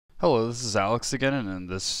Hello, this is Alex again, and in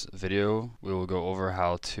this video we will go over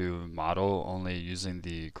how to model only using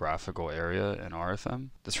the graphical area in RFEM.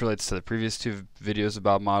 This relates to the previous two videos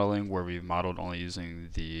about modeling where we modeled only using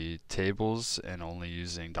the tables and only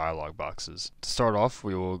using dialog boxes. To start off,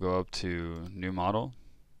 we will go up to New Model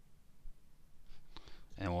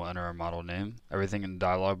and we'll enter our model name. Everything in the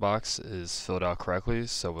dialog box is filled out correctly,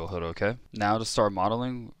 so we'll hit OK. Now to start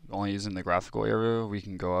modeling only using the graphical area, we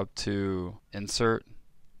can go up to Insert,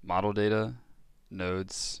 Model Data,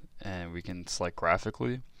 Nodes, and we can select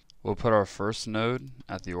graphically. We'll put our first node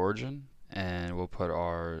at the origin, and we'll put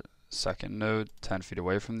our second node 10 feet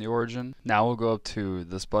away from the origin. Now we'll go up to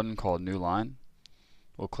this button called New Line.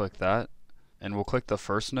 We'll click that, and we'll click the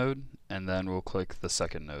first node, and then we'll click the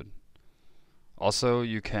second node. Also,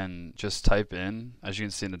 you can just type in, as you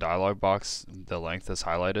can see in the dialog box, the length is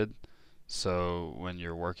highlighted. So when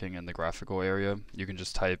you're working in the graphical area, you can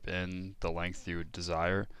just type in the length you would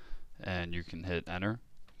desire and you can hit enter.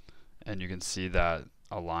 And you can see that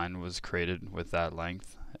a line was created with that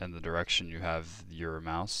length and the direction you have your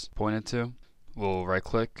mouse pointed to. We'll right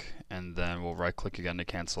click and then we'll right click again to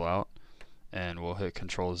cancel out. And we'll hit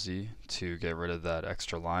Control Z to get rid of that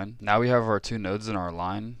extra line. Now we have our two nodes in our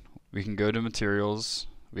line. We can go to materials.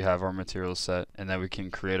 We have our material set, and then we can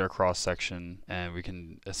create our cross section and we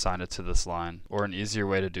can assign it to this line. Or an easier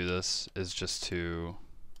way to do this is just we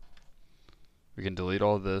can delete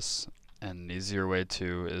all this, and an easier way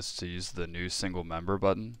is to use the new single member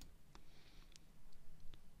button.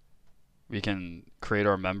 We can create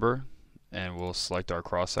our member and we'll select our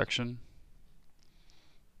cross section.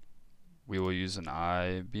 We will use an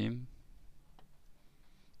I-beam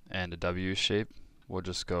and a W shape. We'll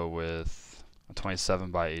just go with a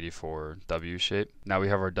 27 by 84 W shape. Now we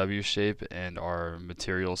have our W shape and our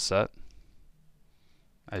material set.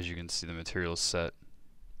 As you can see, the material set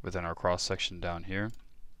within our cross section down here.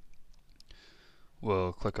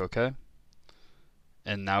 We'll click OK.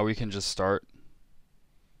 And now we can just start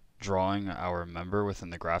drawing our member within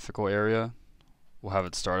the graphical area. We'll have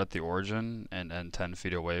it start at the origin and end 10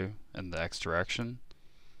 feet away in the X direction.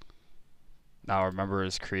 Now our member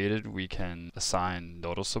is created, we can assign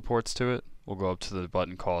nodal supports to it. We'll go up to the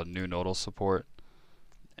button called New Nodal Support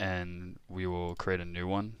and we will create a new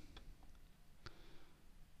one.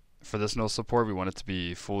 For this nodal support, we want it to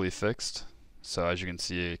be fully fixed. So as you can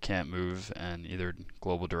see, it can't move in either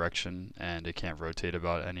global direction and it can't rotate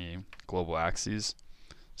about any global axes.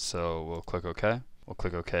 So we'll click OK. We'll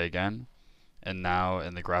click OK again. And now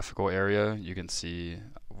in the graphical area, you can see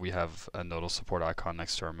we have a nodal support icon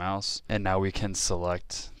next to our mouse. And now we can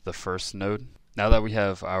select the first node. Now that we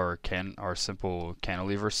have our simple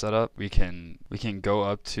cantilever set up, we can go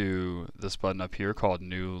up to this button up here called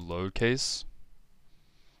New Load Case.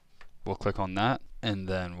 We'll click on that, and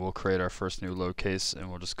then we'll create our first new load case, and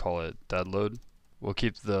we'll just call it dead load. We'll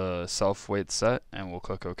keep the self weight set, and we'll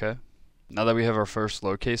click OK. Now that we have our first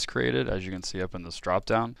load case created, as you can see up in this drop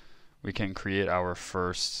down, we can create our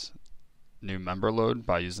first new member load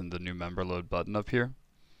by using the new member load button up here.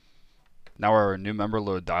 Now our new member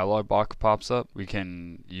load dialog box pops up. We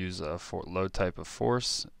can use a load type of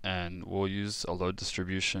force, and we'll use a load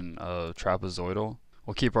distribution of trapezoidal.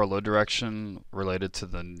 We'll keep our load direction related to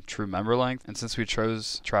the true member length, and since we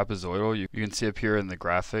chose trapezoidal, you can see up here in the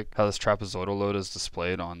graphic how this trapezoidal load is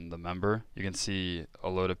displayed on the member. You can see a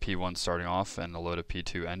load of P1 starting off and a load of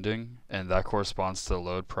P2 ending, and that corresponds to the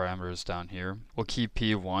load parameters down here. We'll keep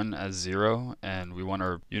P1 as 0, and we want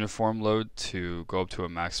our uniform load to go up to a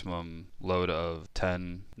maximum load of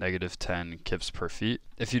negative 10 kips per feet.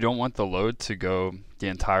 If you don't want the load to go the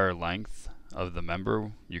entire length of the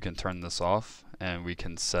member, you can turn this off, and we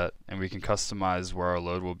can customize where our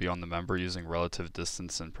load will be on the member using relative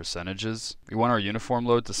distance and percentages. We want our uniform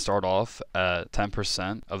load to start off at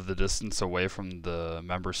 10% of the distance away from the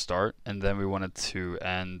member start, and then we want it to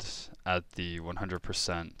end at the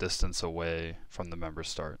 100% distance away from the member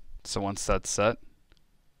start. So once that's set,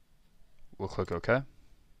 we'll click OK,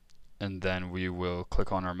 and then we will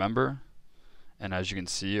click on our member, and as you can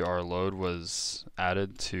see, our load was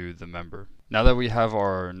added to the member. Now that we have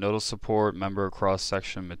our nodal support, member, cross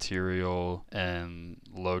section, material, and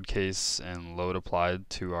load case and load applied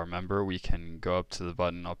to our member, we can go up to the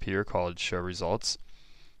button up here called Show Results.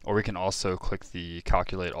 Or we can also click the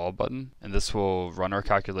Calculate All button, and this will run our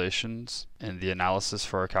calculations, and the analysis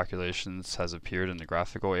for our calculations has appeared in the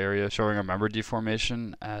graphical area, showing our member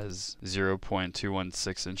deformation as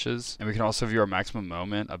 0.216 inches. And we can also view our maximum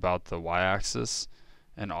moment about the y-axis,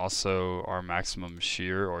 and also our maximum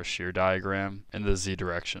shear or shear diagram in the z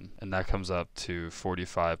direction, and that comes up to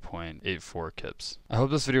 45.84 kips. I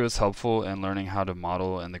hope this video was helpful in learning how to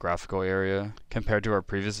model in the graphical area compared to our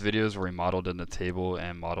previous videos where we modeled in the table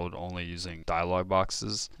and modeled only using dialog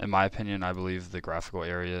boxes. In my opinion, I believe the graphical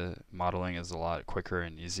area modeling is a lot quicker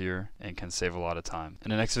and easier and can save a lot of time.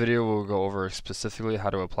 In the next video, we'll go over specifically how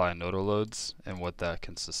to apply nodal loads and what that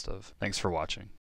consists of. Thanks for watching.